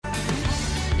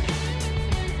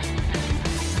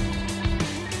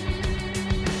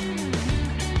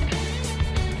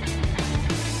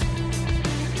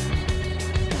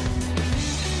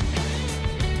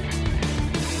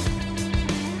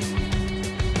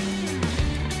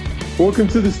Welcome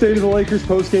to the State of the Lakers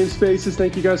post-game spaces.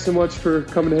 Thank you guys so much for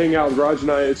coming to hang out with Raj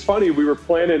and I. It's funny, we were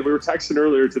texting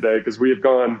earlier today because we have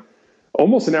gone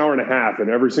almost an hour and a half in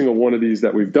every single one of these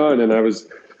that we've done. And I was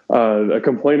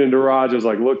complaining to Raj. I was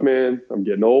like, look, man, I'm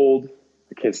getting old.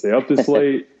 I can't stay up this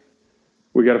late.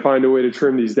 We got to find a way to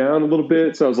trim these down a little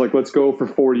bit. So I was like, let's go for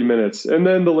 40 minutes. And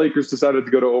then the Lakers decided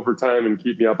to go to overtime and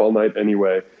keep me up all night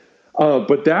anyway.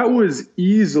 But that was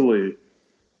easily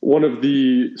one of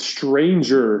the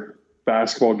stranger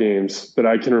basketball games that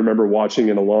I can remember watching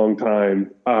in a long time.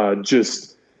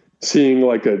 Just seeing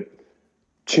like a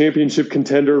championship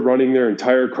contender running their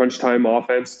entire crunch time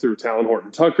offense through Talen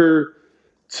Horton-Tucker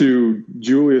to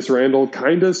Julius Randle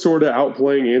kind of sort of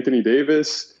outplaying Anthony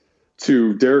Davis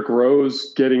to Derrick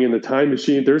Rose getting in the time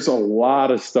machine. There's a lot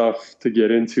of stuff to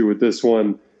get into with this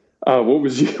one. What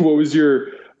was your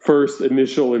first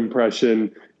initial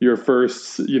impression? Your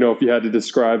first, if you had to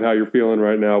describe how you're feeling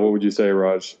right now, what would you say,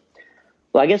 Raj?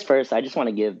 Well, I guess first, I just want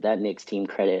to give that Knicks team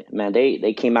credit. Man,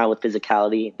 they came out with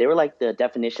physicality. They were like the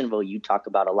definition of what you talk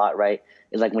about a lot, right?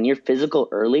 It's like when you're physical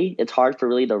early, it's hard for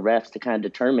really the refs to kind of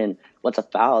determine what's a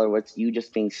foul or what's you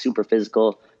just being super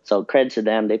physical. So credit to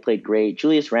them. They played great.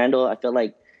 Julius Randle, I feel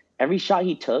like every shot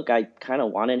he took, I kind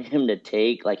of wanted him to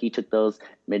take. Like he took those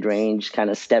mid-range kind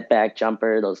of step-back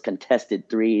jumper, those contested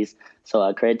threes.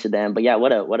 So credit to them. But yeah,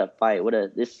 what a fight.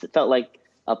 This felt like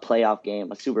a playoff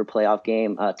game, a super playoff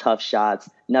game, tough shots,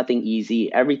 nothing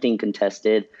easy, everything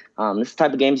contested. This is the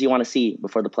type of games you want to see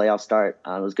before the playoffs start.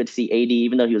 It was good to see AD,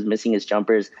 even though he was missing his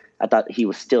jumpers. I thought he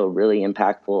was still really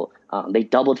impactful. They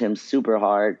doubled him super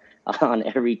hard on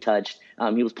every touch.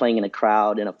 He was playing in a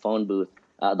crowd, in a phone booth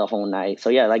the whole night. So,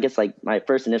 yeah, I guess like my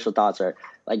first initial thoughts are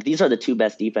like these are the two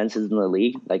best defenses in the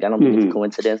league. Like I don't think it's a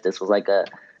coincidence. This was like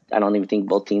I don't even think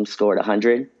both teams scored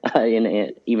 100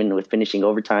 even with finishing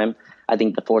overtime. I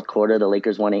think the fourth quarter, the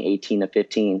Lakers won in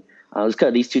 18-15. It was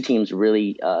because these two teams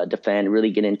really defend,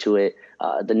 really get into it.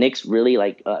 The Knicks really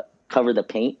cover the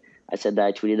paint. I said that,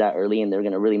 I tweeted that early, and they're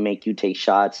going to really make you take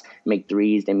shots, make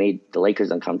threes. They made the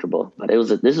Lakers uncomfortable. But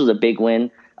this was a big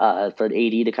win for AD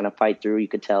to kind of fight through. You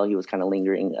could tell he was kind of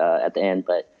lingering at the end.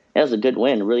 But it was a good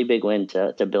win, really big win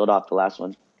to build off the last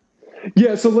one.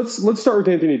 Yeah, so let's start with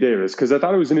Anthony Davis, because I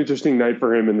thought it was an interesting night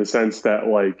for him in the sense that,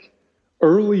 like,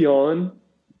 early on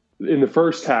in the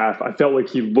first half, I felt like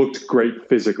he looked great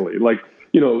physically. Like,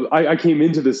 I came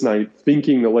into this night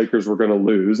thinking the Lakers were going to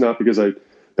lose, not because I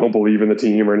don't believe in the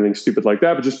team or anything stupid like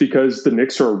that, but just because the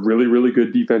Knicks are a really, really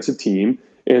good defensive team,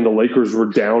 and the Lakers were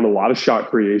down a lot of shot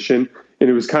creation, and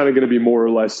it was kind of going to be more or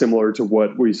less similar to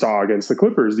what we saw against the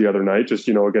Clippers the other night, just,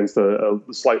 against a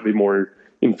slightly more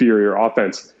inferior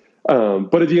offense.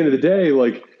 But at the end of the day,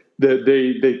 like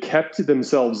they kept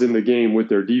themselves in the game with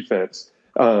their defense.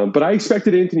 But I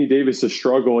expected Anthony Davis to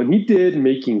struggle, and he did,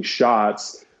 making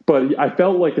shots. But I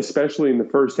felt like, especially in the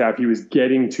first half, he was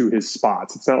getting to his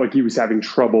spots. It's not like he was having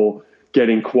trouble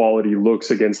getting quality looks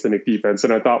against the Knicks defense,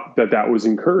 and I thought that was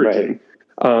encouraging.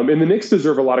 Right. And the Knicks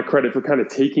deserve a lot of credit for kind of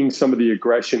taking some of the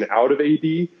aggression out of AD,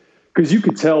 because you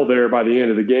could tell there by the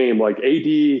end of the game, like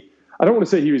AD, I don't want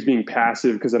to say he was being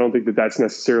passive because I don't think that that's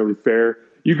necessarily fair.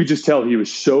 You could just tell he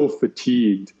was so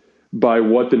fatigued by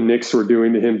what the Knicks were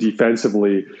doing to him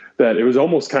defensively that it was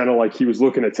almost kind of like he was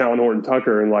looking at Talen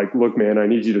Horton-Tucker and like, look, man, I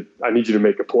need you to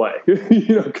make a play,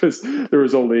 because there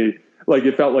was only like,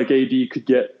 it felt like AD could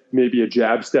get maybe a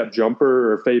jab step jumper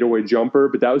or a fadeaway jumper,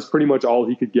 but that was pretty much all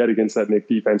he could get against that Knicks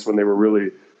defense when they were really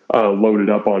loaded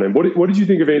up on him. What did you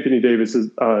think of Anthony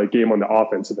Davis's game on the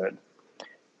offensive end?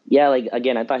 Yeah, like,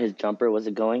 again, I thought his jumper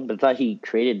wasn't going, but I thought he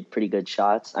created pretty good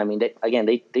shots. I mean,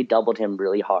 they doubled him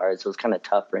really hard, so it was kind of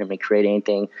tough for him to create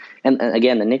anything. And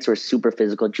again, the Knicks were super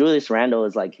physical. Julius Randle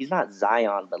is like, he's not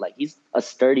Zion, but like he's a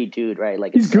sturdy dude, right?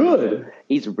 Like he's good.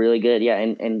 He's really good, yeah.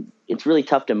 And it's really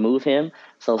tough to move him.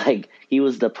 So like he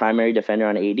was the primary defender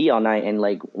on AD all night, and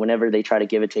like whenever they try to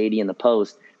give it to AD in the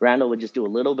post, Randle would just do a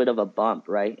little bit of a bump,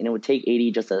 right? And it would take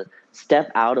AD just a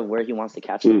step out of where he wants to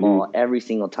catch the ball every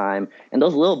single time. And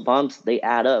those little bumps, they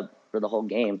add up for the whole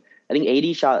game. I think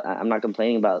AD shot, I'm not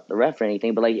complaining about the ref or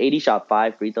anything, but like AD shot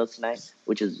 5 free throws tonight,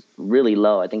 which is really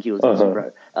low. I think he was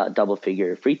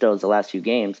double-figure free throws the last few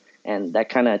games. And that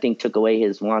kind of, I think, took away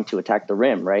his want to attack the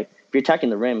rim, right? If you're attacking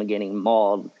the rim and getting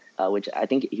mauled, which I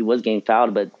think he was getting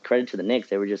fouled, but credit to the Knicks,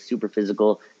 they were just super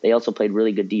physical. They also played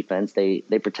really good defense. They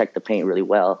protect the paint really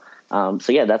well. So,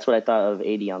 yeah, that's what I thought of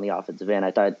AD on the offensive end.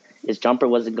 I thought his jumper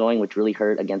wasn't going, which really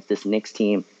hurt against this Knicks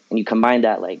team. And you combine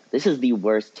that, like, this is the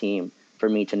worst team for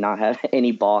me to not have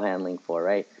any ball handling for,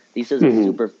 right? This is a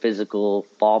super physical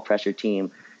ball pressure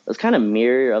team. was kind of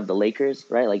mirror of the Lakers,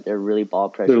 right? Like they're really ball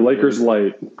pressure. They're Lakers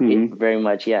light. Very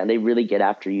much, yeah. They really get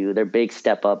after you. They're big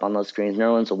step up on those screens.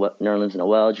 Nerlens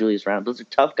Noel, Julius Randle. Those are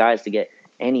tough guys to get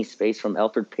any space from.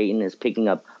 Elfrid Payton is picking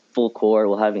up full court.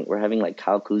 We're having like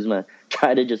Kyle Kuzma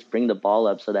try to just bring the ball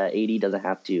up so that AD doesn't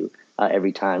have to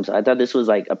every time. So I thought this was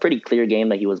like a pretty clear game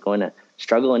that he was going to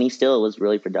struggle, and he still was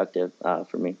really productive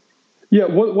for me. Yeah,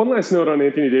 one last note on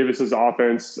Anthony Davis's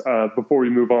offense before we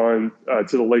move on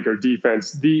to the Laker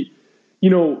defense. He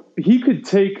could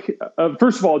take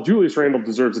first of all, Julius Randle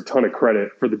deserves a ton of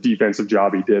credit for the defensive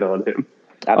job he did on him.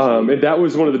 And that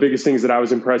was one of the biggest things that I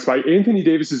was impressed by. Anthony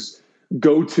Davis's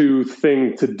go-to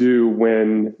thing to do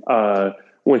when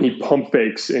he pump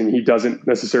fakes and he doesn't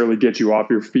necessarily get you off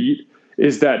your feet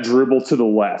is that dribble to the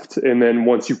left, and then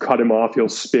once you cut him off, he'll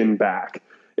spin back.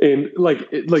 And like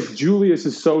Julius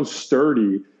is so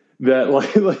sturdy that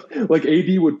like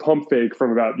AD would pump fake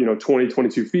from about 20,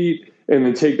 22 feet and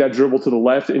then take that dribble to the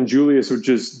left, and Julius would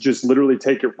just literally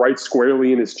take it right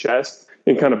squarely in his chest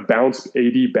and kind of bounce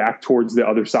AD back towards the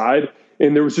other side.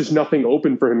 And there was just nothing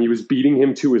open for him. He was beating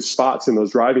him to his spots in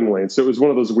those driving lanes. So it was one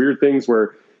of those weird things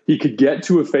where he could get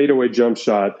to a fadeaway jump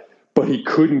shot, but he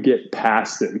couldn't get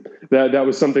past him. That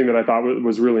was something that I thought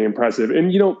was really impressive.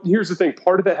 And, here's the thing.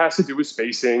 Part of that has to do with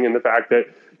spacing and the fact that,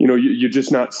 you're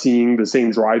just not seeing the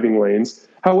same driving lanes.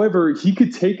 However, he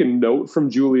could take a note from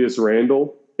Julius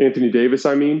Randle, Anthony Davis,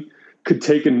 could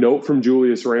take a note from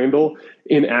Julius Randle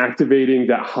in activating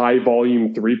that high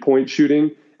volume 3-point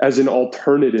shooting as an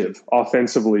alternative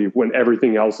offensively when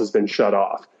everything else has been shut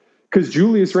off. Because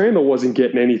Julius Randle wasn't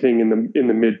getting anything in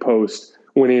the mid post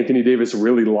when Anthony Davis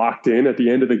really locked in at the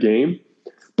end of the game.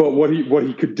 But what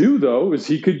he could do, though, is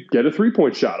he could get a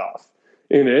 3-point shot off.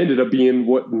 And it ended up being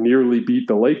what nearly beat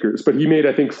the Lakers. But he made,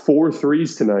 I think, 4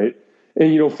 threes tonight.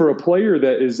 And, for a player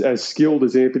that is as skilled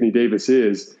as Anthony Davis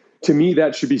is, to me,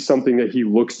 that should be something that he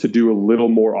looks to do a little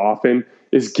more often,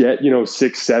 is get,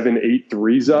 6, 7, 8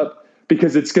 threes up,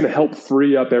 because it's going to help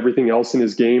free up everything else in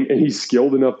his game. And he's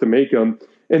skilled enough to make them.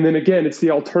 And then again, it's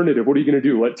the alternative. What are you going to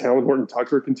do? Let Talen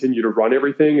Horton-Tucker continue to run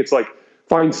everything? It's like,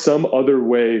 find some other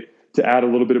way to add a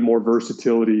little bit of more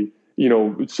versatility,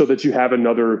 so that you have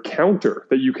another counter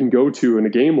that you can go to in a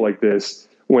game like this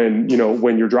when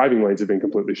your driving lanes have been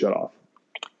completely shut off.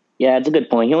 Yeah, it's a good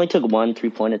point. He only took 1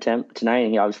 3-point attempt tonight,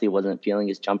 and he obviously wasn't feeling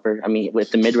his jumper. I mean,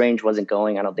 with the mid-range wasn't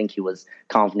going, I don't think he was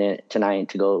confident tonight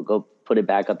to go put it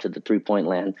back up to the 3-point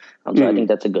land. So I think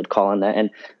that's a good call on that. And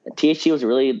THT was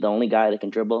really the only guy that can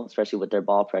dribble, especially with their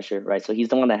ball pressure, right? So he's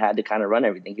the one that had to kind of run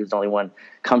everything. He was the only one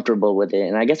comfortable with it.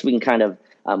 And I guess we can kind of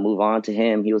move on to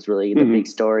him. He was really the big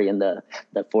story in the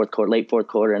late fourth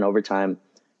quarter and overtime.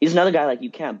 He's another guy, like,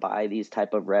 you can't buy these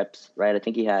type of reps, right? I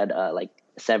think he had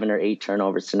 7 or 8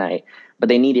 turnovers tonight, but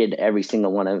they needed every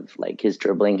single one of like his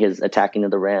dribbling, his attacking to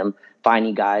the rim,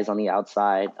 finding guys on the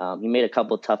outside. He made a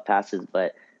couple of tough passes,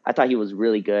 but I thought he was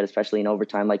really good, especially in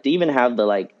overtime. Like, to even have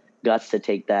the guts to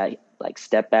take that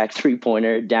step back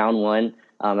 3-pointer down 1,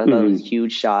 I thought it was a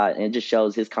huge shot, and it just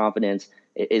shows his confidence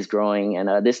is growing.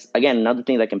 And this, again, another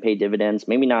thing that can pay dividends.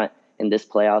 Maybe not in this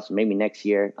playoffs, maybe next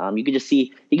year. You could just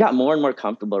see he got more and more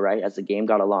comfortable, right? As the game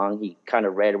got along, he kind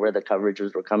of read where the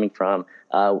coverages were coming from.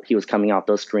 He was coming off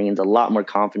those screens a lot more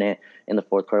confident in the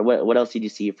fourth quarter. What else did you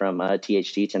see from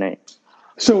THT tonight?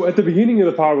 So at the beginning of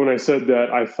the pod, when I said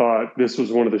that I thought this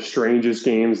was one of the strangest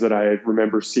games that I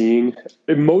remember seeing,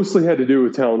 it mostly had to do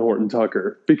with Talen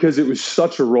Horton-Tucker, because it was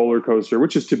such a roller coaster,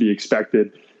 which is to be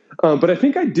expected. But I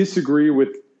think I disagree with,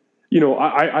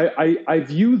 I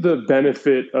view the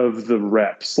benefit of the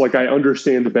reps. Like, I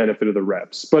understand the benefit of the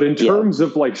reps. But in terms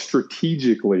of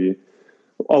strategically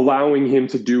allowing him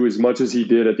to do as much as he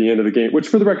did at the end of the game, which,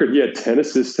 for the record, he had 10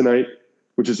 assists tonight,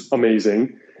 which is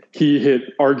amazing. He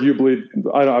hit arguably,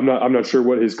 I'm not sure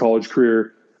what his college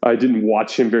career, I didn't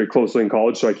watch him very closely in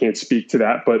college, so I can't speak to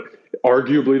that, but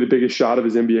arguably the biggest shot of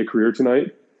his NBA career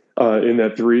tonight in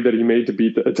that 3 that he made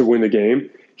to win the game.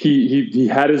 He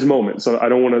had his moment, so I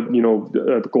don't want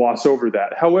to gloss over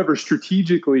that. However,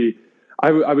 strategically,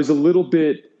 I was a little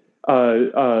bit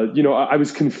I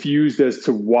was confused as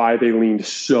to why they leaned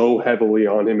so heavily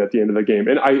on him at the end of the game,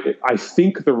 and I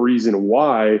think the reason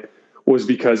why was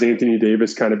because Anthony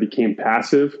Davis kind of became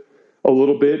passive a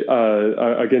little bit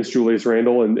against Julius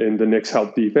Randle and the Knicks'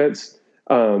 help defense.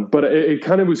 But it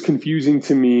kind of was confusing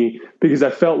to me, because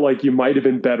I felt like you might have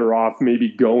been better off maybe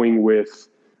going with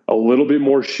a little bit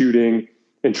more shooting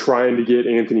and trying to get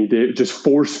Anthony Davis, just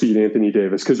force feed Anthony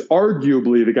Davis, because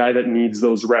arguably the guy that needs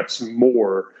those reps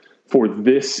more for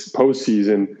this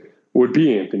postseason would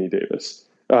be Anthony Davis.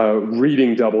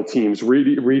 Reading double teams,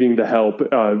 reading the help,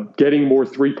 getting more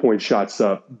 3-point shots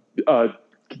up,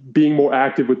 being more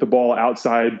active with the ball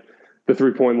outside the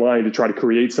 3-point line to try to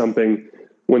create something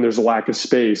when there's a lack of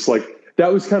space. Like,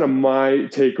 that was kind of my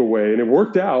takeaway, and it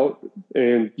worked out.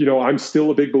 And, you know, I'm still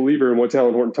a big believer in what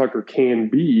Talen Horton-Tucker can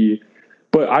be,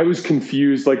 but I was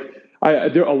confused. Like,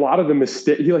 there a lot of the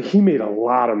mistakes. He made a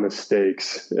lot of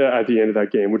mistakes at the end of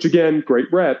that game, which, again,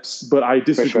 great reps, but I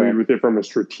disagreed with it from a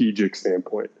strategic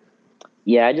standpoint.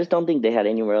 Yeah, I just don't think they had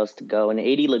anywhere else to go. And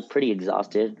AD looked pretty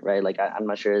exhausted, right? Like, I'm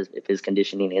not sure if his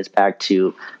conditioning is back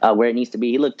to where it needs to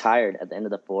be. He looked tired at the end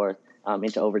of the fourth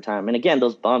into overtime. And again,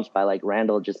 those bumps by like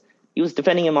Randall, he was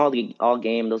defending him all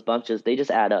game. Those bumps they just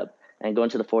add up. And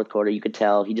going to the fourth quarter, you could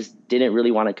tell he just didn't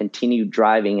really want to continue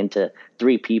driving into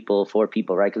 4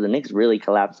 people, right? Because the Knicks really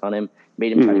collapsed on him,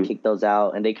 made him try to kick those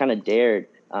out. And they kind of dared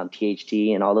THT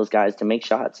and all those guys to make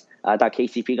shots. I thought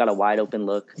KCP got a wide open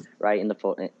look right in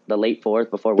the late fourth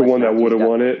before the one that would have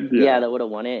won it. Yeah, that would have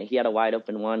won it. He had a wide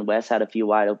open one. Wes had a few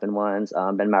wide open ones.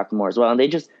 Ben McLemore as well. And they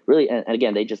just really, and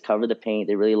again, they just cover the paint.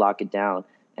 They really lock it down.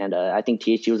 And I think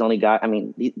THT was only got. I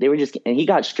mean, they were just, and he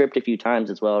got stripped a few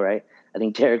times as well, right? I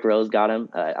think Derrick Rose got him.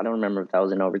 I don't remember if that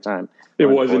was in overtime. It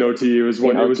was in OT. It was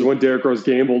when Derrick Rose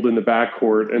gambled in the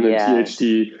backcourt, and then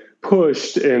THT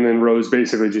pushed, and then Rose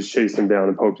basically just chased him down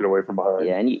and poked it away from behind.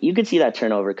 Yeah, and you could see that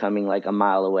turnover coming like a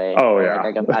mile away. Oh, yeah.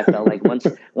 Like, I felt like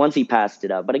once he passed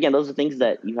it up. But again, those are things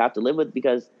that you have to live with,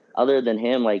 because other than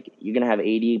him, like, you're going to have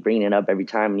AD bringing it up every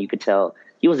time, and you could tell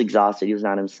he was exhausted. He was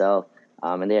not himself.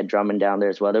 And they had Drummond down there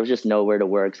as well. There was just nowhere to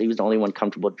work, so he was the only one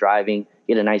comfortable driving.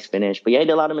 He had a nice finish. But, yeah, he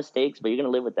did a lot of mistakes, but you're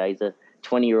going to live with that. He's a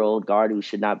 20-year-old guard who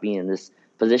should not be in this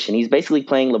position. He's basically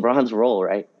playing LeBron's role,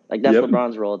 right? Like, that's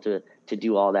LeBron's role to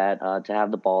do all that, to have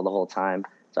the ball the whole time.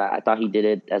 So I thought he did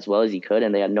it as well as he could,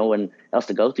 and they had no one else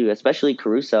to go to, especially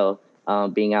Caruso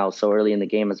being out so early in the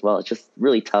game as well. It's just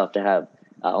really tough to have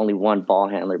only one ball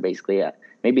handler, basically.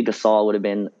 Maybe Gasol would have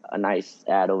been a nice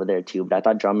add over there, too, but I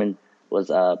thought Drummond was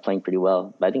playing pretty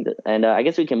well. But I think I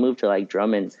guess we can move to like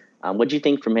Drummond. What do you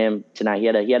think from him tonight? He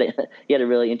had a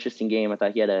really interesting game. I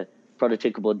thought he had a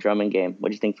prototypical Drummond game. What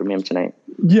do you think from him tonight?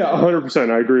 Yeah,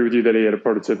 100%. I agree with you that he had a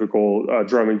prototypical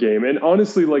Drummond game. And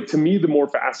honestly, like, to me, the more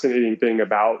fascinating thing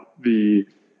about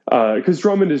because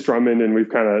Drummond is Drummond, and we've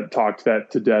kind of talked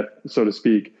that to death, so to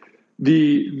speak.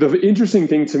 The interesting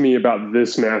thing to me about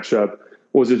this matchup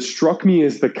was it struck me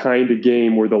as the kind of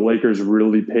game where the Lakers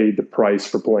really paid the price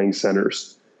for playing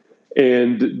centers.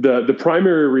 And the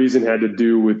primary reason had to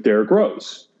do with Derrick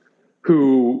Rose,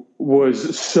 who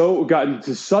was gotten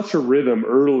into such a rhythm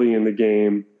early in the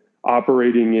game,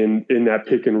 operating in that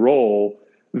pick and roll,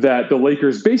 that the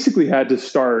Lakers basically had to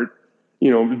start,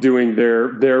 doing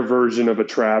their version of a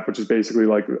trap, which is basically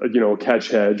like, a catch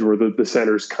hedge where the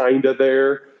center's kind of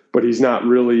there, but he's not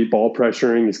really ball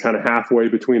pressuring. He's kind of halfway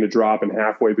between a drop and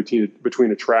halfway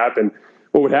between a trap. And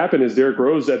what would happen is Derrick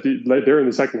Rose there in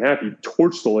the second half, he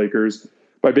torched the Lakers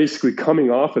by basically coming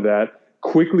off of that,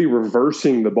 quickly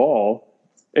reversing the ball,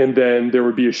 and then there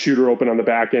would be a shooter open on the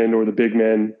back end or the big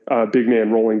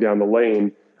man rolling down the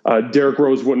lane. Derrick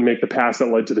Rose wouldn't make the pass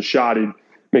that led to the shot. He'd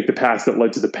make the pass that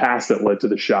led to the pass that led to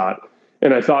the shot.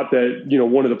 And I thought that,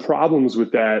 one of the problems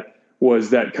with that was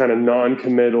that kind of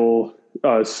non-committal,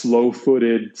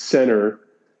 slow-footed center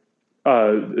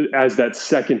as that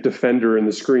second defender in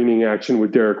the screening action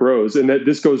with Derrick Rose. And that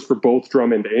this goes for both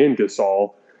Drummond and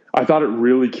Gasol. I thought it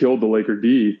really killed the Laker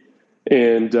D.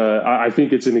 And I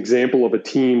think it's an example of a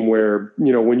team where,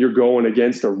 when you're going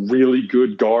against a really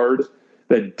good guard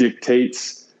that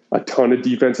dictates a ton of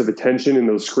defensive attention in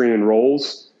those screen and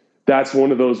rolls, that's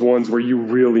one of those ones where you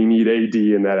really need AD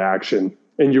in that action.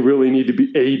 And you really need to be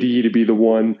AD to be the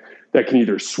one that can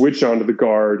either switch onto the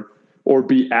guard or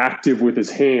be active with his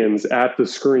hands at the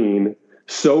screen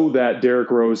so that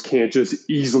Derrick Rose can't just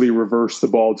easily reverse the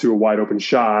ball to a wide open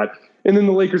shot. And then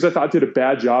the Lakers, I thought, did a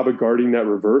bad job of guarding that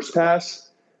reverse pass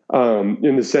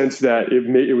in the sense that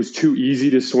it was too easy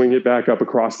to swing it back up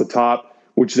across the top,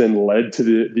 which then led to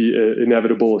the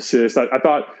inevitable assist. I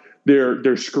thought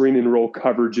their screen and roll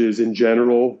coverages in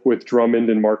general with Drummond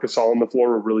and Marc Gasol on the floor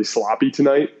were really sloppy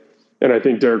tonight. And I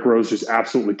think Derrick Rose just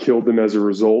absolutely killed them as a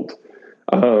result.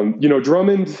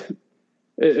 Drummond,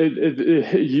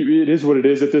 it is what it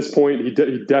is at this point. He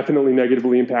definitely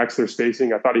negatively impacts their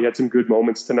spacing. I thought he had some good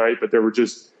moments tonight, but there were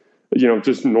just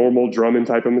normal Drummond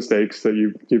type of mistakes that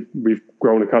we've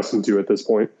grown accustomed to at this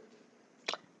point.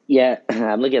 Yeah,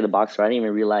 I'm looking at the box score. I didn't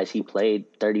even realize he played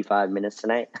 35 minutes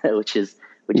tonight, which is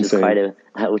quite a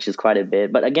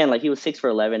bit. But again, like, he was 6 for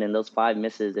 11, and those 5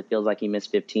 misses, it feels like he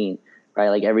missed 15. Right,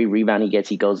 like every rebound he gets,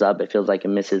 he goes up. It feels like it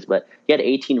misses, but he had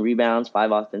 18 rebounds,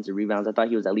 5 offensive rebounds. I thought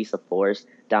he was at least a force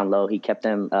down low. He kept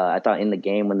them, I thought, in the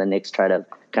game when the Knicks tried to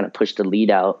kind of push the lead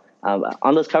out.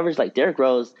 On those covers, like Derrick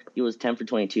Rose, he was 10 for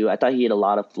 22. I thought he had a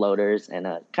lot of floaters and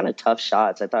kind of tough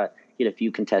shots. I thought he had a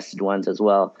few contested ones as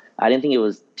well. I didn't think it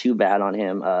was too bad on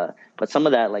him. But some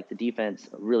of that, like the defense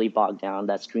really bogged down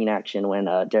that screen action when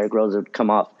Derrick Rose would come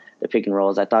off the pick and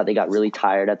rolls. I thought they got really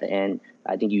tired at the end.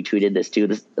 I think you tweeted this too.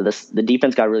 The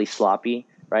defense got really sloppy,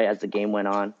 right, as the game went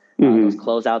on. Those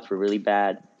closeouts were really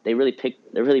bad. They really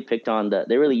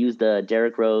used the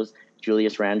Derrick Rose,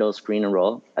 Julius Randle screen and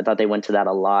roll. I thought they went to that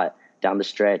a lot down the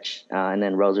stretch, and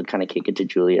then Rose would kind of kick it to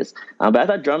Julius. But I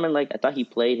thought Drummond, I thought he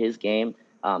played his game.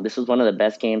 This was one of the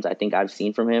best games I think I've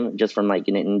seen from him, just from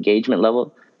an engagement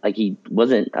level. Like he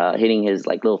wasn't hitting his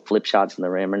little flip shots in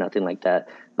the rim or nothing like that,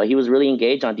 but he was really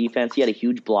engaged on defense. He had a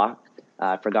huge block.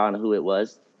 I forgot who it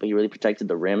was, but he really protected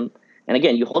the rim. And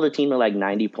again, you hold a team to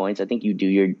 90 points. I think you do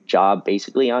your job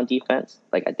basically on defense.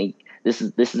 I think this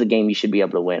is a game you should be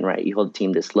able to win, right? You hold a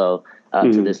team this low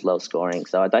to this low scoring.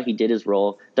 So I thought he did his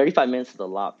role. 35 minutes is a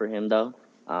lot for him, though.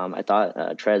 I thought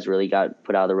Trez really got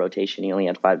put out of the rotation. He only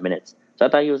had 5 minutes, so I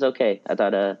thought he was okay. I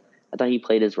thought he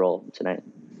played his role tonight.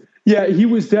 Yeah, he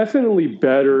was definitely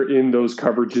better in those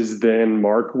coverages than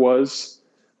Mark was.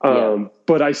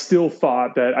 But I still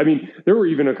thought that, there were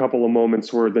even a couple of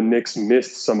moments where the Knicks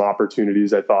missed some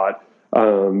opportunities, I thought,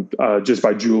 just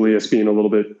by Julius being a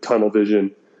little bit tunnel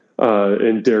vision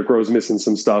and Derrick Rose missing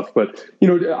some stuff. But,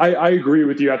 I agree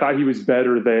with you. I thought he was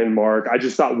better than Mark. I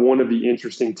just thought one of the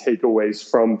interesting takeaways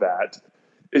from that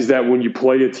is that when you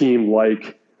play a team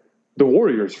like the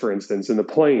Warriors, for instance, in the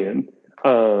play-in,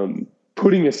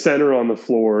 putting a center on the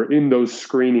floor in those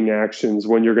screening actions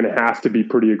when you're going to have to be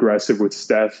pretty aggressive with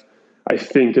Steph, I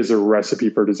think is a recipe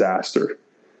for disaster.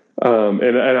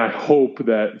 And I hope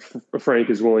that Frank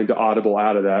is willing to audible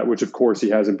out of that, which of course he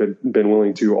hasn't been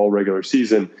willing to all regular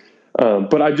season.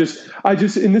 But I just,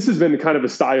 and this has been kind of a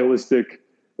stylistic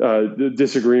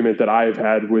disagreement that I've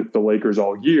had with the Lakers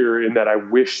all year, in that I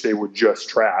wish they would just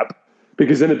trap,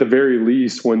 because then at the very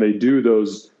least, when they do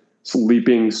those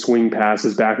leaping swing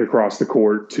passes back across the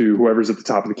court to whoever's at the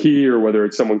top of the key, or whether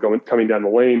it's someone coming down the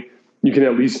lane, you can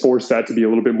at least force that to be a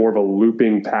little bit more of a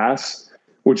looping pass,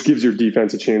 which gives your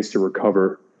defense a chance to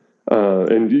recover.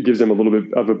 And it gives them a little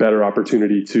bit of a better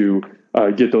opportunity to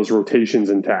get those rotations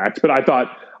intact. But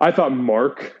I thought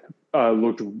Mark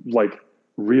looked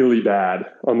really bad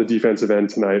on the defensive end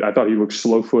tonight. I thought he looked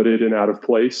slow-footed and out of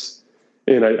place.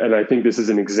 And I think this is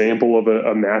an example of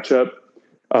a matchup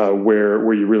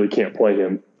where you really can't play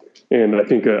him. And I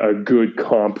think a good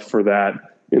comp for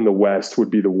that in the West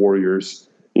would be the Warriors,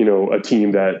 a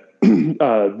team that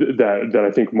that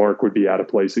I think Mark would be out of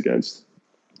place against.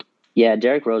 Yeah,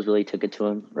 Derrick Rose really took it to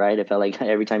him, right? It felt like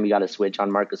every time he got a switch on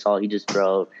Marc Gasol, he just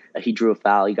drove. He drew a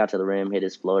foul. He got to the rim, hit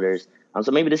his floaters.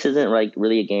 So maybe this isn't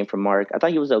really a game for Mark. I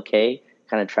thought he was okay,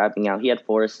 kind of trapping out. He had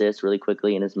 4 assists really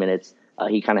quickly in his minutes.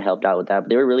 He kind of helped out with that. But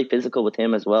they were really physical with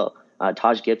him as well.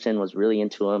 Taj Gibson was really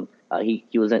into him. He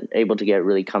wasn't able to get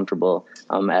really comfortable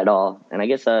at all. And I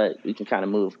guess we can kind of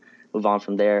move on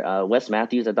from there. Wes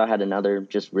Matthews, I thought, had another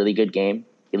just really good game.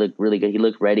 He looked really good. He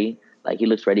looked ready. He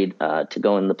looks ready to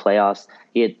go in the playoffs.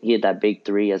 He had that big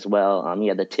 3 as well. He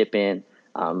had the tip in.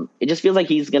 It just feels like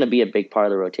he's going to be a big part of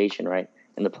the rotation, right,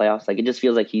 in the playoffs. It just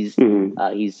feels like he's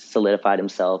solidified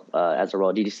himself as a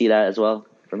role. Did you see that as well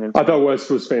from him? I thought Wes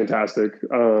was fantastic.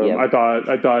 I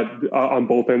thought on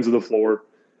both ends of the floor.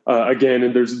 Again,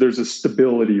 and there's a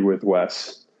stability with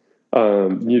Wes.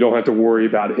 You don't have to worry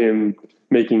about him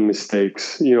making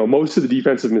mistakes. Most of the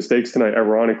defensive mistakes tonight,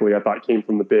 ironically, I thought came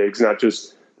from the bigs, not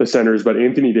just the centers, but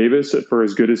Anthony Davis, for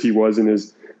as good as he was in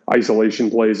his isolation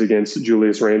plays against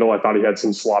Julius Randle, I thought he had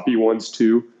some sloppy ones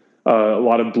too. A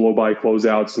lot of blow-by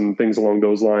closeouts and things along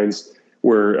those lines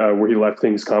where he left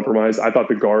things compromised. I thought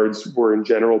the guards were in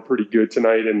general pretty good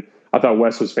tonight, and I thought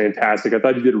Wes was fantastic. I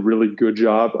thought he did a really good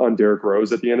job on Derrick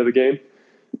Rose at the end of the game.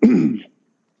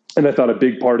 And I thought a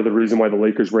big part of the reason why the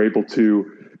Lakers were able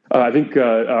to, I think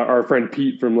our friend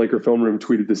Pete from Laker Film Room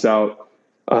tweeted this out.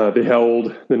 They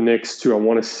held the Knicks to, I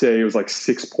want to say it was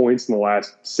 6 points in the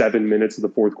last 7 minutes of the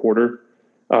fourth quarter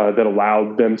that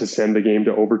allowed them to send the game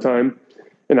to overtime.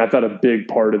 And I thought a big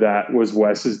part of that was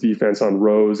Wes's defense on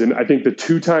Rose. And I think the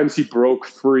 2 times he broke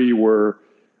free were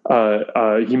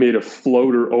he made a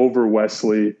floater over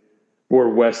Wesley where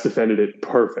Wes defended it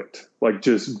perfect.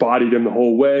 Just bodied him the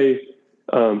whole way,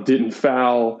 didn't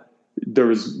foul. There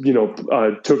was,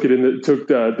 took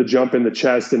the jump in the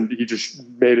chest, and he just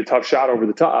made a tough shot over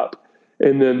the top.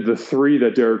 And then the 3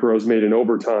 that Derrick Rose made in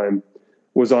overtime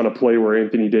was on a play where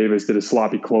Anthony Davis did a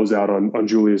sloppy closeout on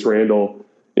Julius Randle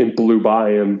and blew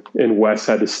by him, and Wes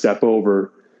had to step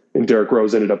over, and Derrick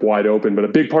Rose ended up wide open. But a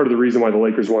big part of the reason why the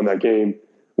Lakers won that game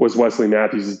was Wesley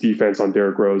Matthews' defense on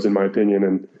Derrick Rose, in my opinion,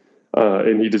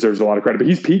 and he deserves a lot of credit. But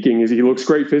he's peaking. He looks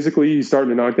great physically. He's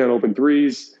starting to knock down open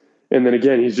threes, and then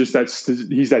again, he's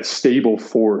that stable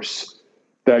force,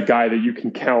 that guy that you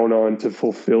can count on to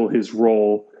fulfill his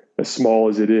role, as small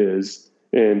as it is.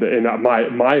 And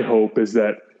my hope is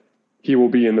that he will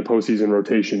be in the postseason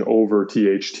rotation over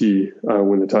THT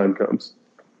when the time comes.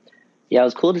 Yeah, it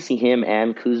was cool to see him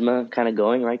and Kuzma kind of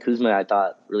going, right? Kuzma, I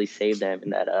thought, really saved them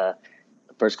in that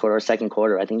first quarter or second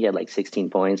quarter. I think he had like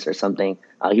 16 points or something.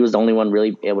 He was the only one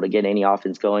really able to get any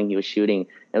offense going. He was shooting.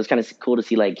 It was kind of cool to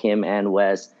see like him and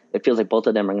Wes. It feels like both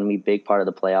of them are going to be a big part of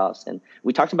the playoffs. And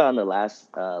we talked about in the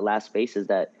last spaces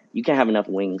that you can't have enough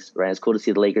wings, right? It's cool to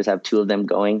see the Lakers have two of them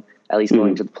going, at least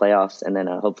going to the playoffs. And then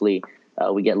hopefully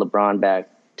we get LeBron back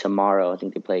tomorrow. I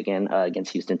think they play again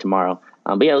against Houston tomorrow.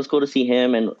 But yeah, it was cool to see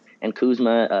him and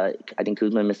Kuzma. I think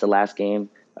Kuzma missed the last game,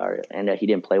 and he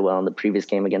didn't play well in the previous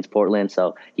game against Portland,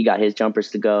 so he got his jumpers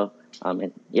to go.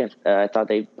 And yeah, I thought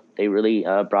they really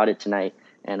brought it tonight.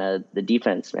 And the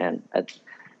defense, man,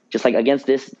 just like against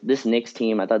this Knicks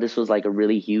team, I thought this was like a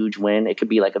really huge win. It could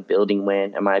be like a building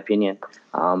win, in my opinion.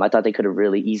 I thought they could have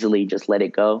really easily just let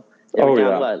it go. They were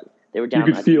down, They were down.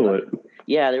 You could feel it.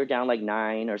 Yeah, they were down like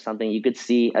 9 or something. You could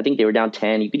see. I think they were down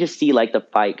 10. You could just see like the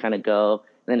fight kind of go.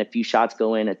 And then a few shots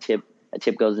go in, a tip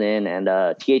goes in, and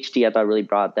THT I thought really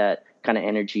brought that kind of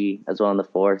energy as well in the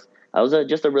fourth. It was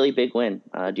just a really big win.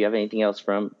 Do you have anything else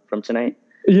from tonight?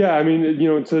 Yeah, I mean,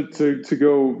 to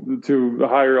go to a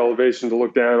higher elevation, to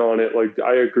look down on it, like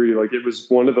I agree. Like it was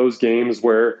one of those games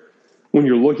where when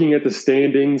you're looking at the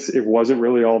standings, it wasn't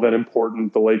really all that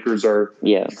important. The Lakers are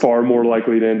far more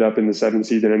likely to end up in the 7th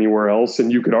seed than anywhere else,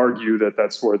 and you could argue that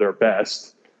that's where they're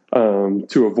best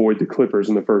to avoid the Clippers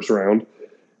in the first round.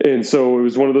 And so it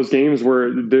was one of those games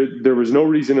where there was no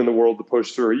reason in the world to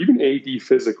push through, even AD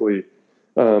physically,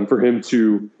 for him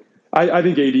to. I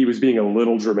think AD was being a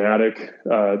little dramatic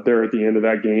there at the end of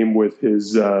that game with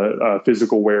his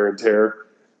physical wear and tear,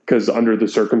 because under the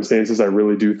circumstances, I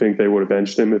really do think they would have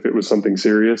benched him if it was something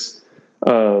serious.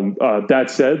 That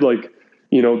said, like,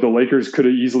 the Lakers could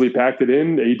have easily packed it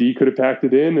in. AD could have packed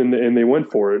it in, and they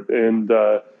went for it. And,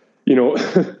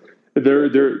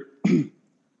 they're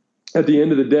at the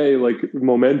end of the day, like,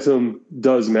 momentum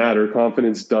does matter.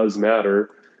 Confidence does matter.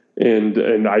 And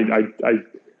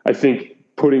I think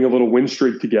putting a little win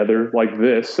streak together like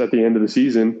this at the end of the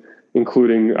season,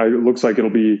 including, it looks like it'll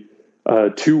be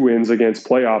 2 wins against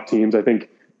playoff teams. I think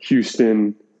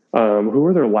Houston, who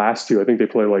were their last 2? I think they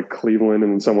play like Cleveland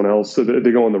and someone else. So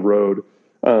they go on the road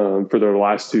for their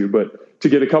last 2. But to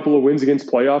get a couple of wins against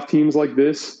playoff teams like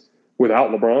this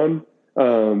without LeBron,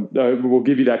 will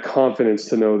give you that confidence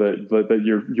to know that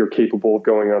you're capable of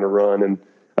going on a run. And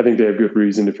I think they have good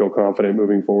reason to feel confident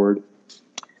moving forward.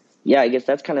 Yeah, I guess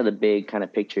that's kind of the big kind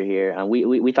of picture here.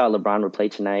 We thought LeBron would play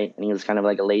tonight, and he was kind of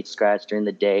like a late scratch during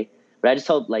the day. But I just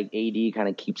hope like AD kind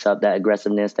of keeps up that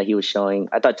aggressiveness that he was showing.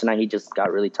 I thought tonight he just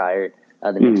got really tired.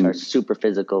 The Knicks are super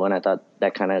physical, and I thought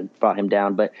that kind of brought him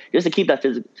down. But just to keep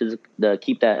that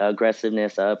keep that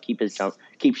aggressiveness up,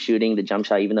 keep shooting the jump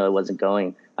shot, even though it wasn't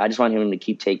going. I just want him to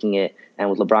keep taking it. And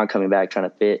with LeBron coming back, trying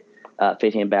to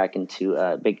fit him back into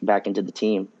the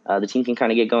team, the team can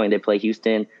kind of get going. They play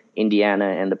Houston, Indiana,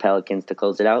 and the Pelicans to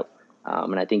close it out.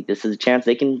 And I think this is a chance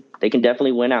they can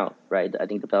definitely win out, right? I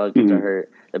think the Pelicans are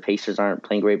hurt. The Pacers aren't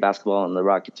playing great basketball, and the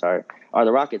Rockets are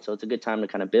the Rockets. So it's a good time to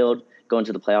kind of go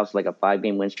into the playoffs like a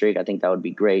 5-game win streak. I think that would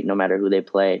be great no matter who they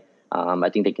play. I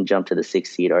think they can jump to the 6th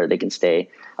seed or they can stay.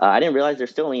 I didn't realize they're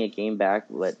still only a game back,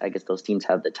 but I guess those teams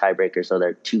have the tiebreaker, so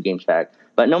they're 2 games back.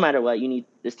 But no matter what,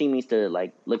 this team needs to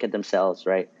like look at themselves,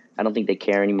 right? I don't think they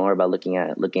care anymore about looking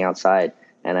outside.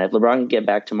 And if LeBron can get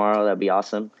back tomorrow, that'd be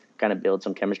awesome. Kind of build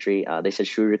some chemistry. They said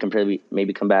Schroeder can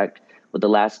maybe come back with the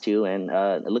last 2, and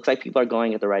it looks like people are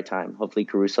going at the right time. Hopefully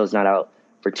Caruso's not out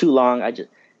for too long. I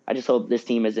just hope this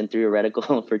team isn't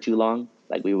theoretical for too long.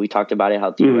 Like we talked about it,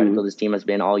 how theoretical this team has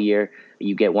been all year.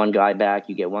 You get one guy back,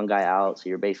 you get one guy out, so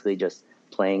you're basically just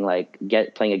playing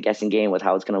a guessing game with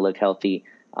how it's going to look healthy.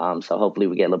 So hopefully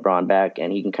we get LeBron back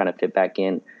and he can kind of fit back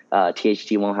in.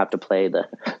 THT won't have to play the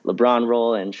LeBron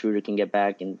role, and Schroeder can get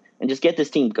back and just get this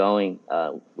team going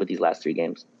with these last 3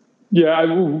 games. Yeah,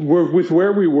 we're with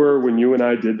where we were when you and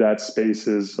I did that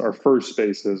our first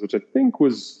spaces, which I think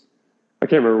was, I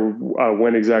can't remember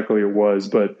when exactly it was,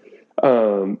 but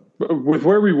with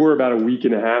where we were about a week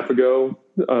and a half ago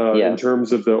in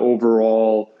terms of the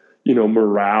overall,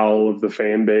 morale of the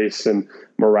fan base and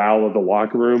morale of the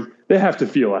locker room, they have to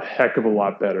feel a heck of a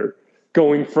lot better.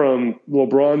 Going from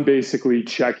LeBron basically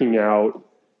checking out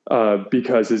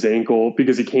because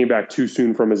he came back too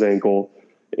soon from his ankle,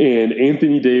 and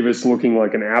Anthony Davis looking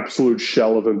like an absolute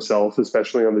shell of himself,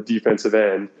 especially on the defensive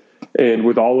end. And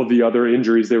with all of the other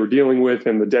injuries they were dealing with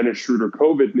and the Dennis Schroeder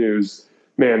COVID news,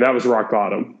 man, that was rock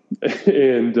bottom.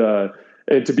 and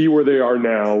to be where they are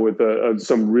now with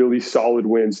some really solid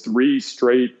wins, 3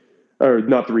 straight, or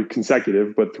not 3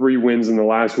 consecutive, but 3 wins in the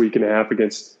last week and a half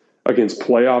against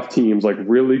playoff teams, like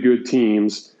really good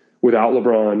teams without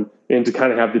LeBron, and to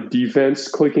kind of have the defense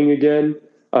clicking again.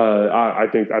 I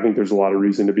think there's a lot of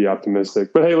reason to be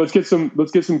optimistic. But hey, let's get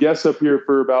some guests up here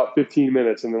for about 15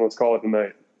 minutes, and then let's call it a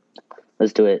night.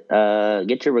 Let's do it.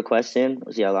 Get your requests in.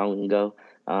 We'll see how long we can go.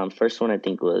 First one I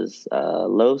think was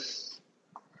Los.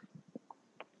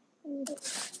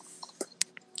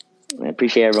 I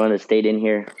appreciate everyone that stayed in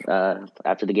here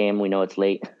after the game. We know it's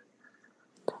late.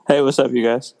 Hey, what's up, you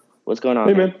guys? What's going on?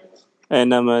 Hey, man. Hey,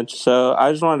 not much. So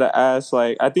I just wanted to ask,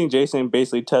 I think Jason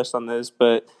basically touched on this,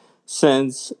 but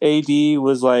since AD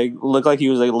was looked like he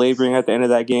was laboring at the end of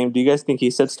that game, do you guys think he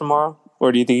sits tomorrow,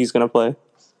 or do you think he's going to play?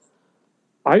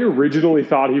 I originally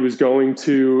thought he was going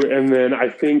to, and then I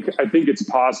think it's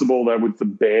possible that with the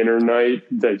banner night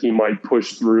that he might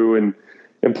push through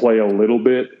and play a little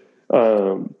bit.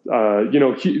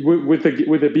 With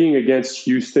it being against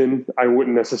Houston, I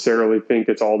wouldn't necessarily think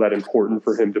it's all that important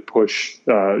for him to push,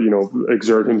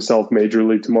 exert himself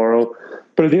majorly tomorrow.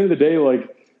 But at the end of the day,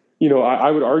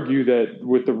 I would argue that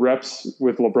with the reps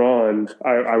with LeBron,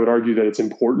 I would argue that it's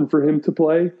important for him to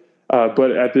play.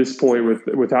 But at this point,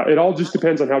 with how, it all just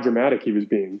depends on how dramatic he was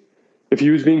being. If he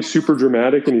was being super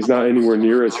dramatic and he's not anywhere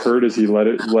near as hurt as he led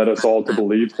us all to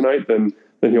believe tonight, then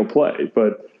he'll play.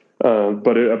 But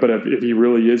if he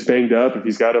really is banged up, if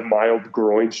he's got a mild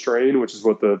groin strain, which is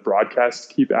what the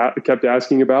broadcast kept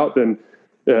asking about, then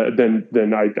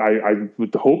I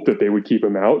would hope that they would keep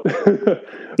him out.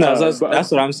 No, that's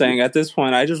what I'm saying. At this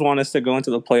point, I just want us to go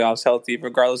into the playoffs healthy,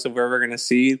 regardless of where we're going to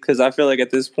seed. Because I feel like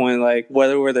at this point,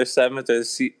 whether we're the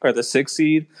 7th or the 6th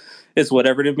seed, it's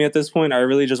whatever to me at this point. I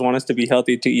really just want us to be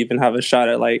healthy to even have a shot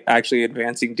at actually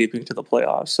advancing deep into the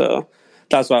playoffs. So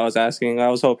that's why I was asking. I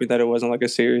was hoping that it wasn't a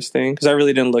serious thing because I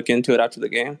really didn't look into it after the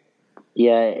game.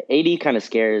 Yeah, AD kind of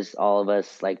scares all of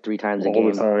us 3 times a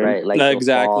game, right? No,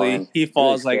 exactly. He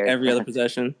falls really every other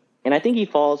possession. And I think he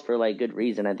falls for good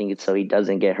reason. I think it's so he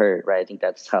doesn't get hurt, right? I think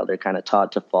that's how they're kind of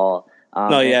taught to fall.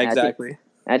 Exactly.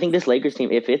 I think this Lakers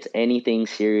team, if it's anything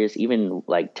serious, even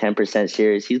 10%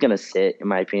 serious, he's going to sit, in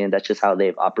my opinion. That's just how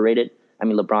they've operated. I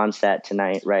mean, LeBron sat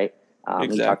tonight, right?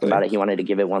 Exactly. He talked about it. He wanted to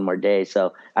give it one more day.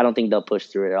 So I don't think they'll push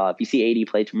through it at all. If you see AD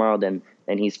play tomorrow, then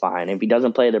he's fine. If he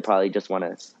doesn't play, they'll probably just want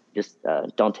to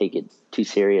don't take it too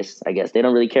serious, I guess. They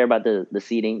don't really care about the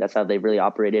seeding. That's how they've really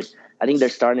operated. I think they're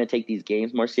starting to take these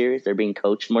games more serious. They're being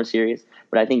coached more serious.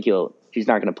 But I think he's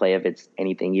not going to play if it's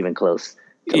anything even close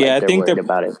to I think they're worried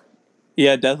about it.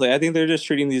 Yeah, definitely. I think they're just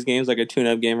treating these games like a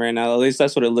tune-up game right now. At least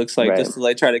that's what it looks like, just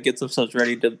to try to get themselves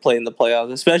ready to play in the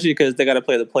playoffs, especially because they got to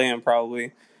play the play-in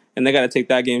probably. And they got to take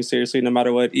that game seriously no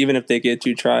matter what. Even if they get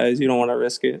 2 tries, you don't want to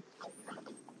risk it.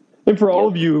 And for all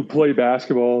of you who play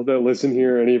basketball that listen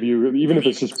here, any of you, even if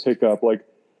it's just pickup,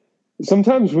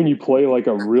 sometimes when you play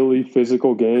a really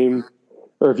physical game,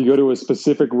 or if you go to a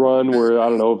specific run where, I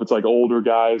don't know, if it's older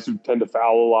guys who tend to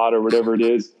foul a lot or whatever it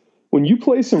is, when you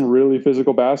play some really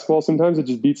physical basketball, sometimes it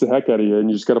just beats the heck out of you and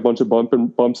you just got a bunch of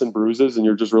bumps and bruises and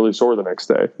you're just really sore the next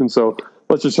day. And so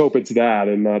let's just hope it's that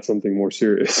and not something more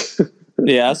serious.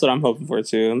 Yeah, that's what I'm hoping for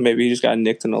too. Maybe he just got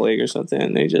nicked in the leg or something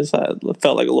and he just felt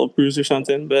like a little bruise or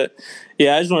something. But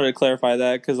yeah, I just wanted to clarify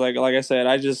that because like I said,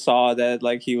 I just saw that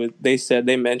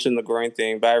they mentioned the groin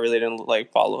thing, but I really didn't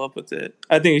follow up with it.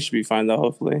 I think he should be fine though,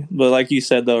 hopefully. But like you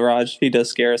said though, Raj, he does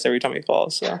scare us every time he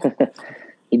falls. So.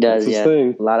 He does, yeah.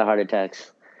 A lot of heart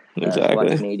attacks. Exactly.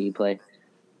 Watching AD play.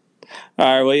 All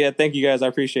right, well, yeah, thank you guys. I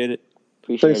appreciate it.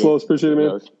 Thanks, Lois. Appreciate it,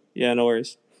 man. Yeah, no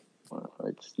worries. Well,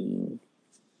 let's see.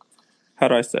 How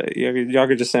do I say it? Y'all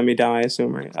could just send me down, I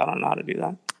assume, right? I don't know how to do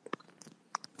that.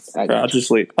 I'll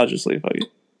just leave. Fuck you.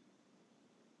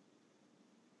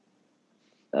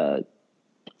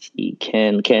 See,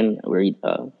 Ken, where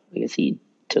I guess he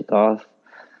took off.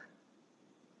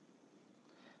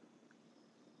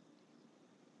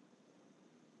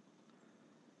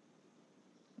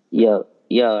 Yo,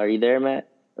 are you there, Matt?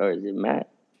 Or is it Matt?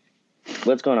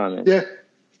 What's going on, man? Yeah.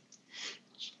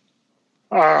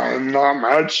 Not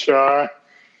much.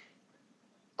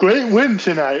 Great win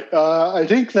tonight. I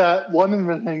think that one of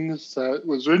the things that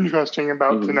was interesting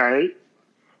about tonight,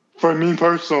 for me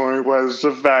personally, was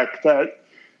the fact that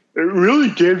it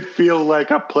really did feel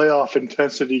like a playoff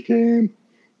intensity game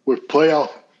with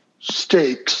playoff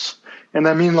stakes. And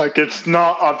I mean, it's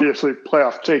not obviously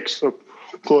playoff stakes, of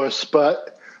course,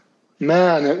 but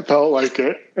man, it felt like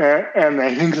it. And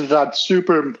I think that that's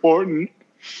super important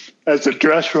as a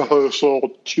dress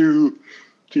rehearsal to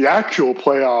the actual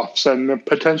playoffs and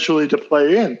potentially to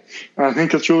play in. And I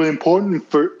think it's really important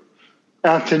for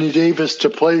Anthony Davis to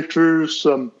play through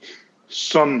some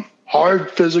hard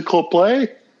physical play.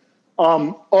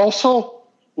 Also,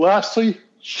 lastly,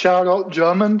 shout out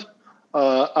Drummond.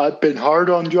 I've been hard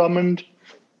on Drummond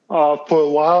for a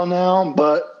while now,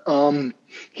 but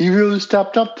he really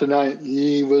stepped up tonight.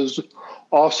 He was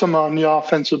awesome on the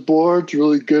offensive boards,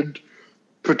 really good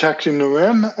protecting the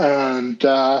rim, and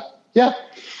yeah,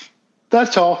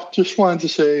 that's all. Just wanted to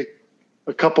say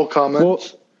a couple comments.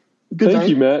 Well, thank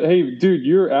you, Matt. Hey, dude,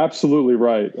 you're absolutely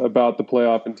right about the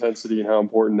playoff intensity and how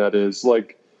important that is.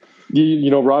 Like, you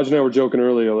know, Raj and I were joking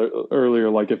earlier,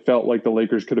 like it felt like the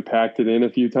Lakers could have packed it in a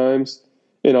few times.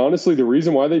 And honestly, the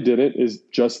reason why they didn't is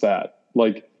just that.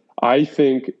 Like, I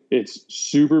think it's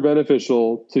super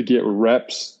beneficial to get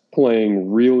reps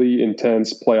playing really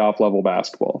intense playoff level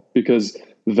basketball, because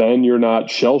then you're not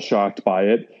shell shocked by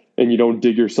it and you don't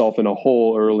dig yourself in a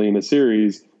hole early in a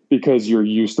series because you're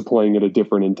used to playing at a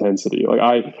different intensity. Like,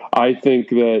 I think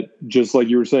that just like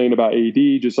you were saying about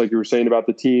AD, just like you were saying about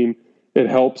the team, it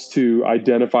helps to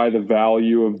identify the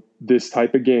value of this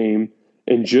type of game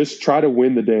and just try to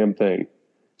win the damn thing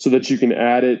so that you can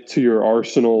add it to your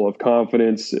arsenal of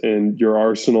confidence and your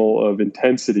arsenal of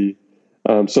intensity,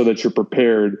 so that you're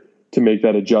prepared to make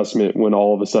that adjustment when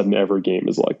all of a sudden every game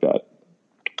is like that.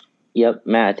 Yep,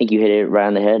 Matt, I think you hit it right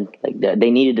on the head. Like,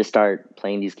 they needed to start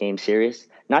playing these games serious,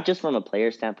 not just from a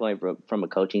player standpoint, but from a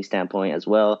coaching standpoint as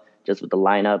well, just with the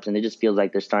lineups. And it just feels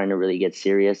like they're starting to really get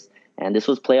serious. And this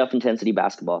was playoff intensity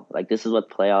basketball. Like, this is what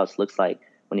playoffs looks like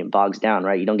when it bogs down,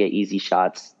 right? You don't get easy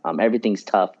shots. Everything's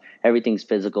tough. Everything's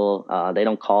physical. They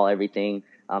don't call everything.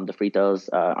 The free throws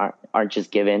aren't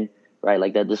just given, right?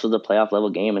 Like that. This was a playoff level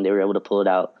game, and they were able to pull it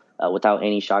out without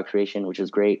any shot creation, which was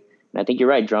great. And I think you're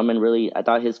right. Drummond really, I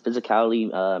thought his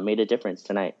physicality made a difference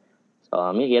tonight.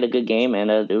 So he had a good game,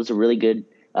 and it was a really good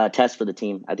test for the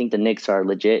team. I think the Knicks are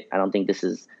legit. I don't think this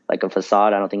is like a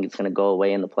facade. I don't think it's going to go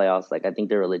away in the playoffs. Like, I think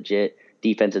they're a legit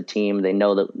defensive team. They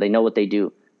know what they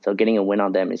do. So getting a win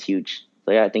on them is huge.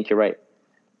 So yeah, I think you're right.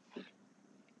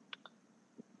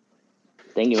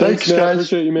 Thank you. Thanks, man. I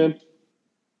appreciate you, man.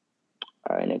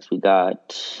 All right, next we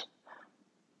got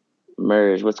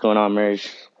Merge. What's going on, Merge?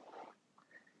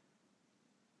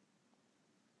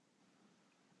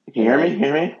 Can you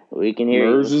hear me? We can hear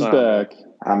you. Merge is back.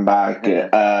 I'm back.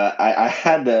 I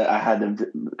had a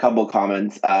couple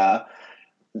comments.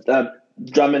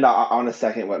 Drummond, on a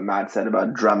second what Matt said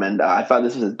about Drummond. I thought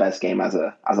this was his best game as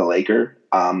a Laker.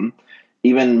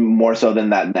 Even more so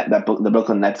than the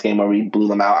Brooklyn Nets game where we blew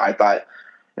them out. I thought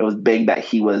it was big that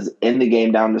he was in the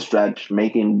game down the stretch,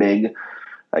 making big,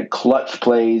 like, clutch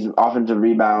plays, offensive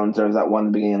rebounds. There was that one at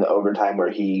the beginning of the overtime where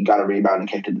he got a rebound and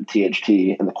kicked it to THT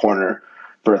in the corner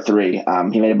for a three.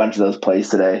 He made a bunch of those plays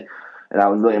today, and I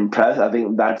was really impressed. I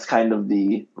think that's kind of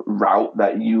the route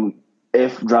that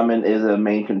if Drummond is a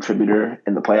main contributor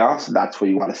in the playoffs, that's what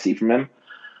you want to see from him.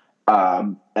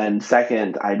 And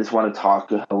second, I just want to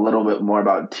talk a little bit more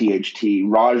about THT.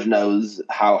 Raj knows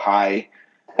how high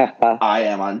I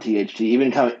am on THT.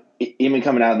 Even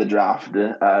coming out of the draft,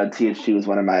 THT was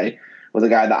was a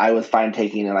guy that I was fine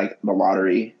taking in, like, the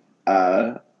lottery.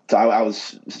 So I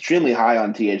was extremely high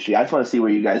on THT. I just want to see where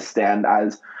you guys stand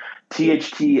as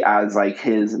THT as, like,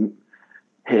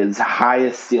 his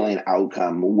highest ceiling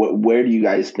outcome. Where do you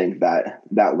guys think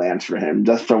that lands for him,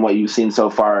 just from what you've seen so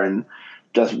far and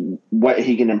just what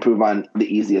he can improve on the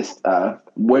easiest?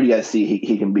 Where do you guys see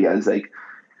he can be as, like,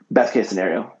 best case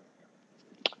scenario?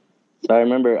 So I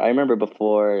remember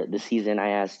before the season, I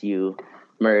asked you,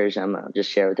 Merge, I'm going to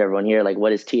just share with everyone here, like,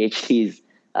 what is THT's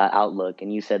outlook?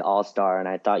 And you said all-star, and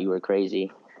I thought you were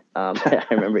crazy. I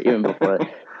remember even before,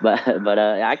 but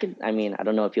I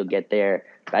don't know if he'll get there,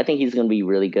 but I think he's going to be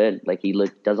really good. Like, he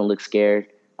doesn't look scared.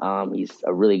 He's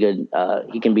a really good,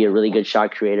 he can be a really good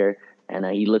shot creator, and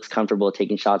he looks comfortable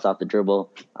taking shots off the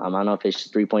dribble. I don't know if his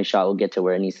 3-point shot will get to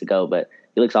where it needs to go, but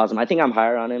he looks awesome. I think I'm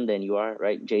higher on him than you are,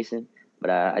 right, Jason? But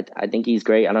I think he's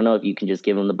great. I don't know if you can just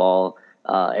give him the ball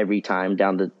every time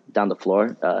down the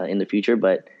floor in the future,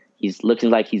 but he's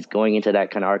looking like he's going into that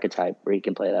kind of archetype where he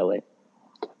can play that way.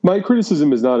 My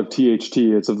criticism is not of THT,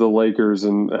 it's of the Lakers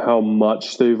and how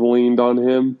much they've leaned on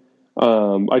him.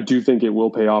 I do think it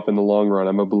will pay off in the long run.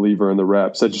 I'm a believer in the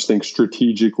reps. I just think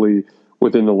strategically,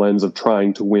 within the lens of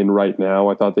trying to win right now,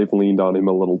 I thought they've leaned on him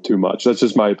a little too much. That's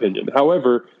just my opinion.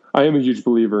 However, I am a huge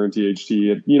believer in THT.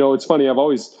 And, it's funny.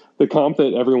 The comp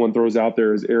that everyone throws out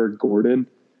there is Eric Gordon.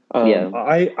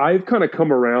 I've kind of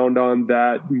come around on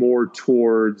that more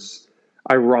towards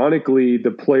Ironically,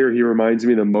 the player he reminds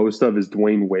me the most of is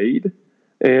Dwayne Wade.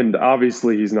 And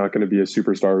obviously, he's not going to be a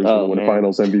superstar who's going to win a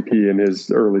Finals MVP in his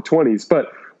early 20s.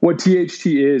 But what THT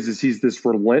is he's this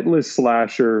relentless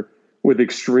slasher with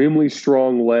extremely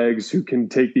strong legs who can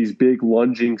take these big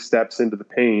lunging steps into the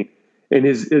paint. And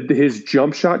his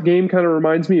jump shot game kind of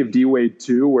reminds me of D-Wade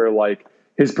too, where like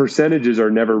his percentages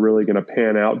are never really going to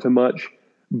pan out too much,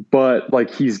 but like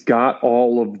he's got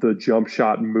all of the jump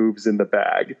shot moves in the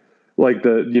bag. Like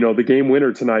the game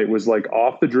winner tonight was like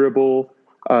off the dribble.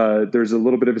 There's a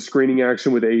little bit of a screening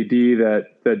action with AD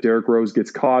that Derrick Rose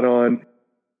gets caught on.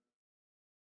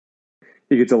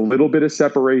 He gets a little bit of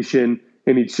separation,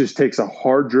 and he just takes a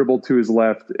hard dribble to his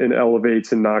left and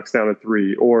elevates and knocks down a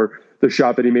three. Or the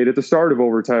shot that he made at the start of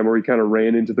overtime where he kind of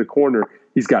ran into the corner.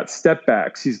 He's got step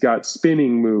backs. He's got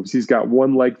spinning moves. He's got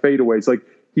one leg fadeaways. Like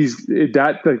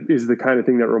that is the kind of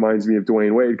thing that reminds me of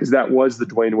Dwayne Wade, because that was the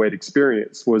Dwayne Wade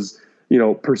experience. Was,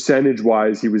 percentage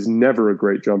wise, he was never a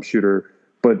great jump shooter,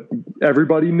 but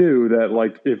everybody knew that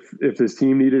like if his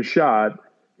team needed a shot,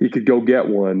 he could go get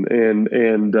one, and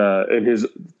his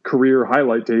career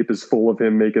highlight tape is full of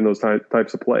him making those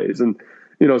types of plays. And,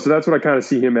 so that's what I kind of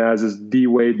see him as, is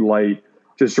D-Wade light,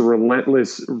 just a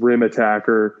relentless rim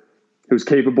attacker who's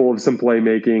capable of some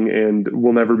playmaking and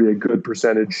will never be a good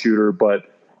percentage shooter, but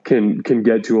can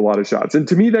get to a lot of shots. And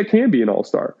to me, that can be an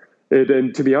all-star.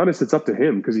 And to be honest, it's up to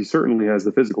him, because he certainly has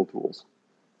the physical tools.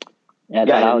 Yeah, I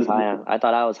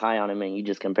thought I was high on him, and you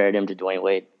just compared him to Dwayne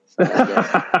Wade. So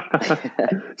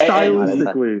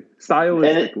stylistically.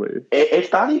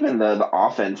 It's not even the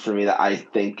offense for me that I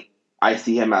think I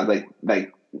see him as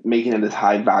like making him this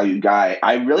high value guy.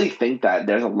 I really think that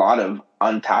there's a lot of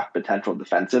untapped potential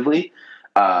defensively.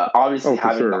 Obviously,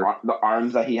 having the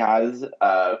arms that he has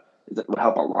would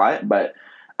help a lot, but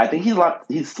I think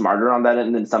he's smarter on that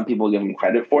than some people give him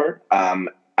credit for.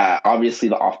 Obviously,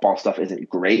 the off-ball stuff isn't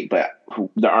great, but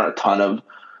there aren't a ton of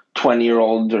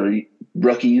 20-year-olds or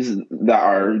rookies that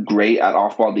are great at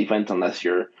off-ball defense unless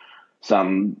you're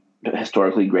some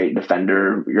historically great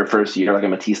defender your first year, like a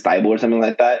Matisse Thybulle or something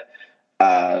like that.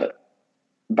 But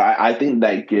I think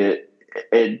like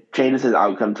it changes his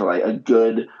outcome to like a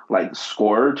good like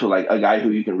scorer to like a guy who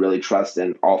you can really trust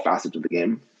in all facets of the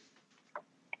game.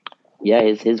 Yeah,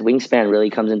 his wingspan really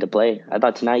comes into play. I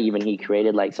thought tonight even he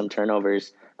created like some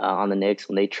turnovers on the Knicks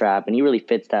when they trap, and he really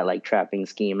fits that like trapping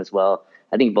scheme as well.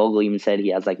 I think Vogel even said he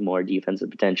has like more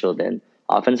defensive potential than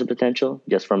offensive potential,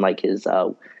 just from like his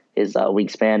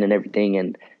wingspan and everything.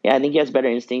 And yeah, I think he has better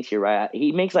instincts. You're right.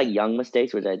 He makes like young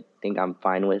mistakes, which I think I'm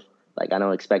fine with. Like I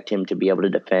don't expect him to be able to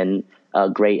defend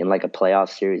great in like a playoff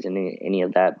series and any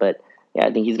of that. But yeah,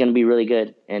 I think he's going to be really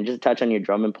good. And just to touch on your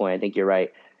Drummond point, I think you're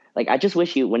right. Like I just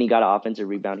wish when he got an offensive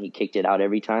rebound, he kicked it out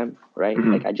every time, right?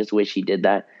 Mm-hmm. Like I just wish he did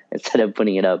that instead of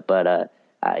putting it up. But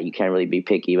you can't really be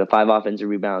picky. But 5 offensive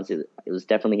rebounds, it was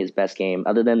definitely his best game,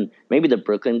 other than maybe the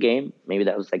Brooklyn game. Maybe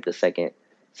that was like the second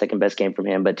best game from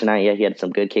him. But tonight, yeah, he had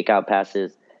some good kick out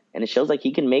passes, and it shows like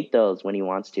he can make those when he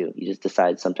wants to. He just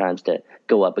decides sometimes to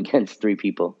go up against 3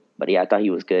 people. But yeah, I thought he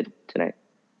was good tonight.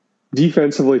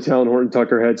 Defensively, Talen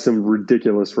Horton-Tucker had some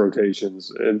ridiculous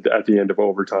rotations at the end of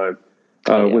overtime.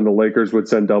 When the Lakers would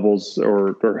send doubles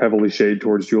or heavily shade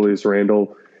towards Julius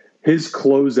Randle, his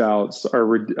closeouts are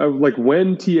like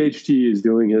when THT is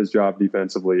doing his job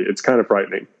defensively, it's kind of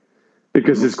frightening,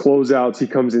 because his closeouts, he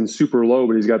comes in super low,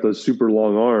 but he's got those super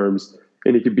long arms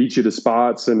and he can beat you to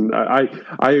spots. And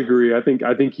I agree. I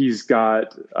think he's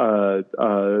got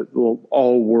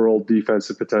all world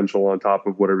defensive potential on top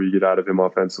of whatever you get out of him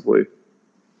offensively.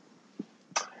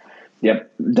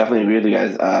 Yep, definitely agree with you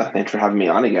guys. Thanks for having me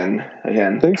on again.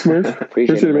 Thanks, Murph.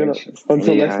 Appreciate it, man.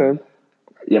 Until next time.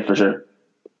 Yeah, for sure.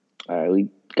 All right, we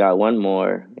got one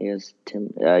more. Yes,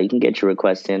 Tim. You can get your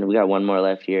request in. We got one more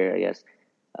left here, I guess.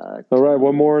 All right,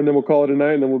 one more, and then we'll call it a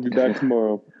night, and then we'll be back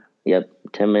tomorrow. Yep,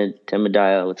 Tim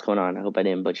Medaya. What's going on? I hope I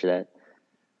didn't butcher that.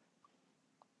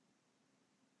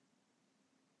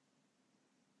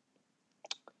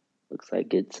 Looks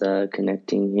like it's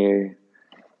connecting here.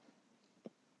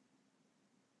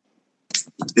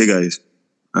 Hey guys.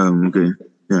 Okay.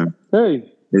 Yeah.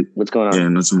 Hey. What's going on? Yeah,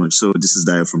 not so much. So this is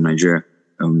Daya from Nigeria.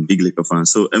 Big Laker fan.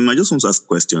 So I just want to ask a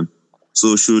question.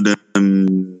 So should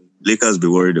Lakers be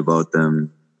worried about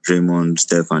Draymond,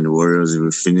 Steph, and the Warriors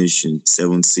will finish in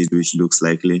 7th seed, which looks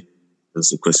likely? That's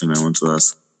the question I want to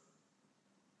ask.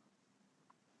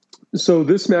 So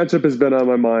this matchup has been on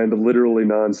my mind literally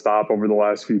nonstop over the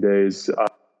last few days.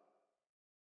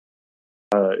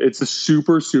 It's a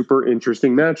super, super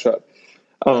interesting matchup.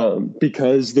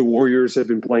 Because the Warriors have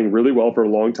been playing really well for a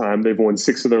long time. They've won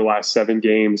 6 of their last 7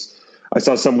 games. I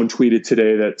saw someone tweeted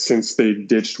today that since they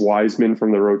ditched Wiseman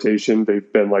from the rotation,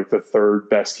 they've been like the third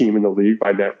best team in the league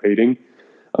by net rating.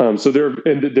 So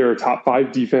they're a top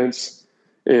 5 defense,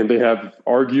 and they have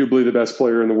arguably the best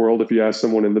player in the world if you ask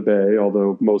someone in the Bay,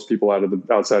 although most people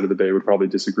outside of the Bay would probably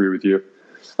disagree with you.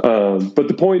 But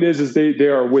the point is they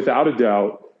are without a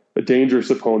doubt a dangerous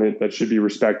opponent that should be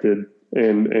respected,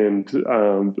 and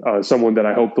someone that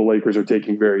I hope the Lakers are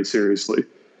taking very seriously.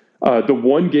 The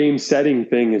 1 game setting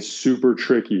thing is super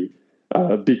tricky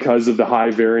because of the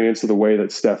high variance of the way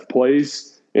that Steph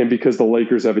plays, and because the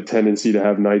Lakers have a tendency to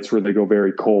have nights where they go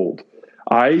very cold.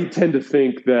 I tend to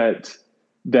think that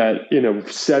in a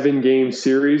 7-game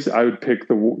series, I would pick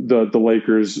the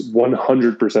Lakers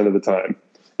 100% of the time.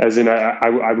 As in,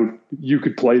 I would. You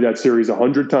could play that series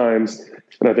 100 times,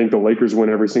 and I think the Lakers win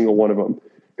every single one of them,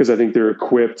 because I think they're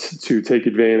equipped to take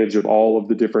advantage of all of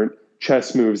the different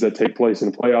chess moves that take place in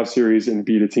a playoff series and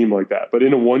beat a team like that. But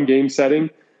in a 1-game setting,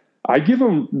 I give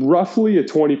them roughly a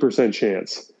 20%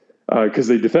 chance because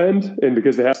they defend and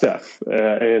because they have Steph.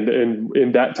 And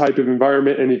in that type of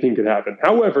environment, anything could happen.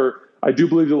 However, I do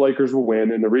believe the Lakers will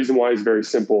win, and the reason why is very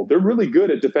simple. They're really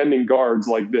good at defending guards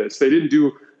like this. They didn't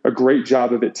do a great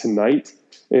job of it tonight,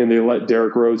 and they let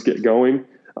Derrick Rose get going.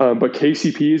 But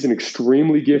KCP is an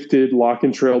extremely gifted lock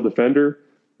and trail defender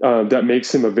that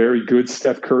makes him a very good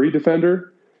Steph Curry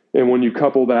defender. And when you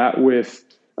couple that with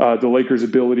the Lakers'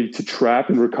 ability to trap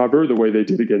and recover the way they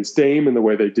did against Dame and the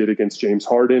way they did against James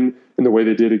Harden and the way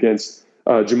they did against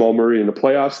Jamal Murray in the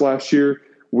playoffs last year,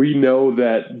 we know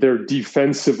that they're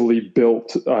defensively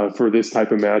built for this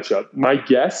type of matchup. My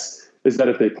guess is that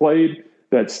if they played,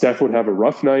 that Steph would have a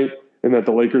rough night and that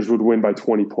the Lakers would win by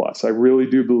 20 plus. I really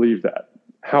do believe that.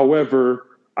 However,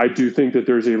 I do think that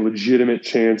there's a legitimate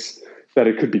chance that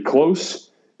it could be close,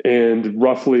 and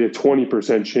roughly a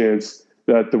 20% chance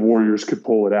that the Warriors could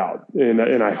pull it out.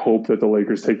 And I hope that the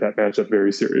Lakers take that matchup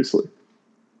very seriously.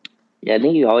 Yeah, I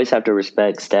think you always have to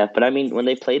respect Steph. But, I mean, when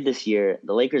they played this year,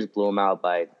 the Lakers blew them out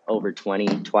by over 20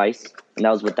 twice, and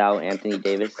that was without Anthony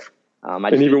Davis.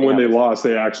 And even when they lost,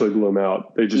 they actually blew them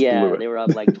out. They just blew it. They were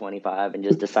up like 25 and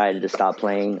just decided to stop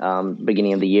playing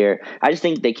beginning of the year. I just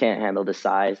think they can't handle the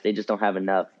size. They just don't have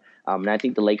enough. And I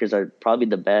think the Lakers are probably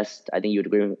the best. I think you would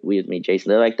agree with me, Jason.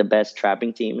 They're like the best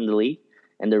trapping team in the league,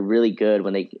 and they're really good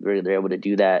when they're able to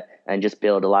do that and just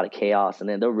build a lot of chaos. And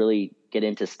then they'll really get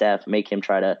into Steph, make him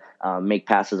try to make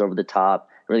passes over the top,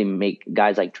 really make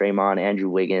guys like Draymond, Andrew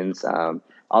Wiggins,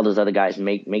 all those other guys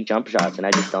make jump shots. And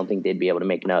I just don't think they'd be able to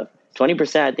make enough.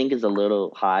 20% I think is a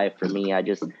little high for me. I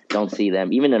just don't see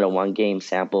them. Even in a 1-game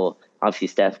sample, obviously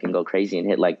Steph can go crazy and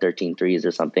hit like 13 threes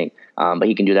or something. But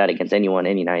he can do that against anyone,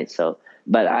 any night.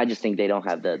 But I just think they don't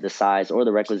have the size or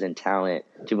the requisite talent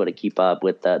to be able to keep up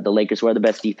with the Lakers, who are the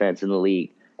best defense in the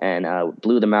league, and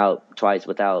blew them out twice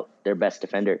without their best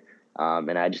defender.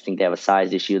 And I just think they have a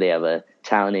size issue. They have a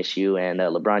talent issue. And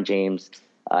LeBron James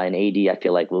and AD, I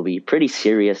feel like, will be pretty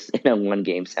serious in a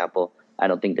 1-game sample. I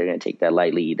don't think they're going to take that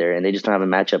lightly either. And they just don't have a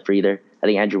matchup for either. I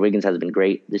think Andrew Wiggins has been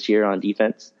great this year on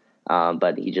defense,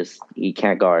 but he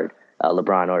can't guard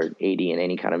LeBron or AD in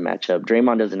any kind of matchup.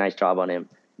 Draymond does a nice job on him,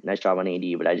 nice job on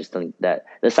AD, but I just think that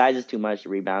the size is too much,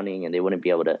 rebounding, and they wouldn't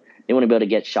be able to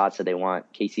get shots that they want.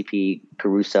 KCP,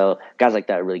 Caruso, guys like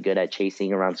that are really good at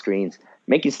chasing around screens,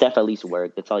 making Steph at least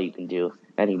work. That's all you can do.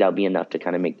 I think that'll be enough to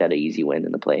kind of make that an easy win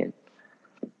in the play-in.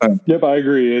 Yep, I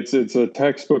agree. It's a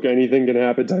textbook anything can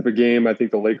happen type of game. I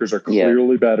think the Lakers are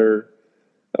clearly better,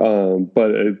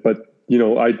 but you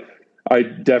know, I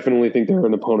definitely think they're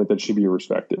an opponent that should be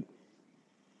respected.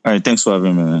 All right, thanks for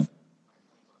having me, man.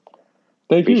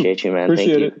 Appreciate you, man.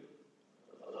 Appreciate it.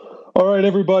 All right,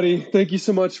 everybody. Thank you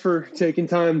so much for taking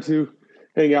time to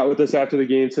hang out with us after the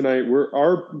game tonight.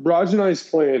 Raj and I's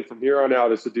plan from here on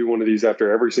out is to do one of these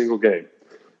after every single game,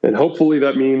 and hopefully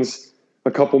that means a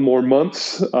couple more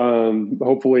months,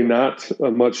 hopefully not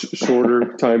a much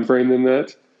shorter time frame than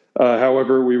that.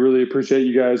 However, we really appreciate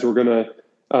you guys. I'm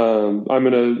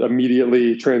gonna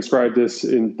immediately transcribe this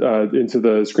into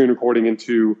the screen recording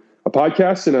into a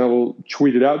podcast, and I will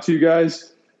tweet it out to you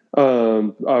guys.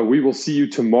 We will see you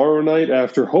tomorrow night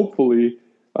after hopefully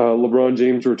LeBron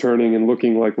James returning and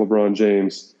looking like LeBron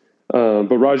James.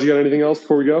 But Raj, you got anything else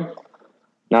before we go?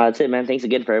 No, that's it, man. Thanks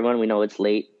again for everyone. We know it's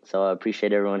late, so I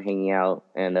appreciate everyone hanging out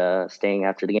and staying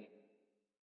after the game.